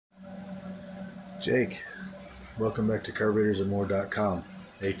Jake, welcome back to carburetorsandmore.com.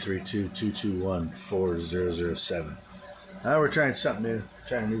 832-221-4007. Now we're trying something new.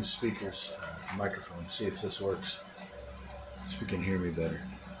 Trying new speakers, microphone. See if this works. So we can hear me better.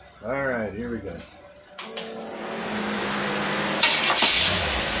 All right, here we go. The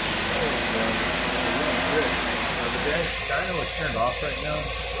dyno is turned off right now.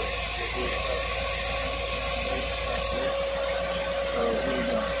 So here we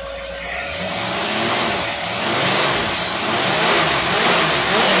go.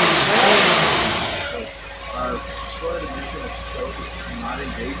 Not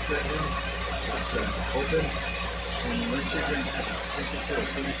engaged right now. It's open, and once you're going to take it to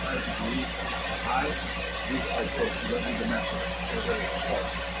 35 degrees high, these are close. You don't need to mess with it. They're very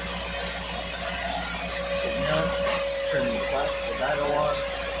close. So now, turning the dyno on,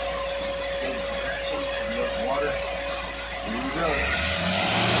 getting some action, and let the water. Here we go.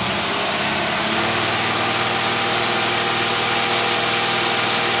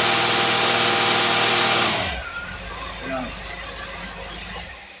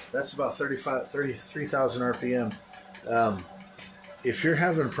 That's about 33,000 RPM. If you're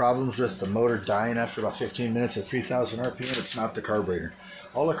having problems with the motor dying after about 15 minutes at 3,000 RPM, it's not the carburetor.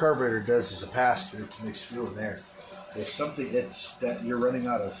 All the carburetor does is a pass-through to mix fuel and air. If something that you're running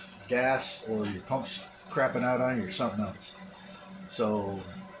out of gas or your pump's crapping out on you or something else. So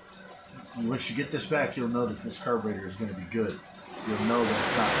once you get this back, you'll know that this carburetor is going to be good. You'll know that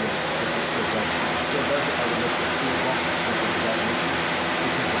it's not this. If it still does it, I would look for fuel pump or something like that.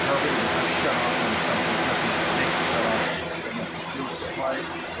 Because the carburetor is not shut off when something doesn't make it shut off. Unless the fuel supply,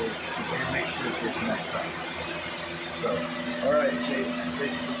 and make sure it gets messed up. So, alright, Jake, thank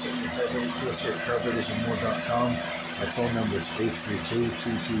you for sending your carburetor to us here at carburetorsandmore.com. My phone number is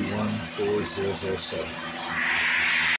 832-221-4007.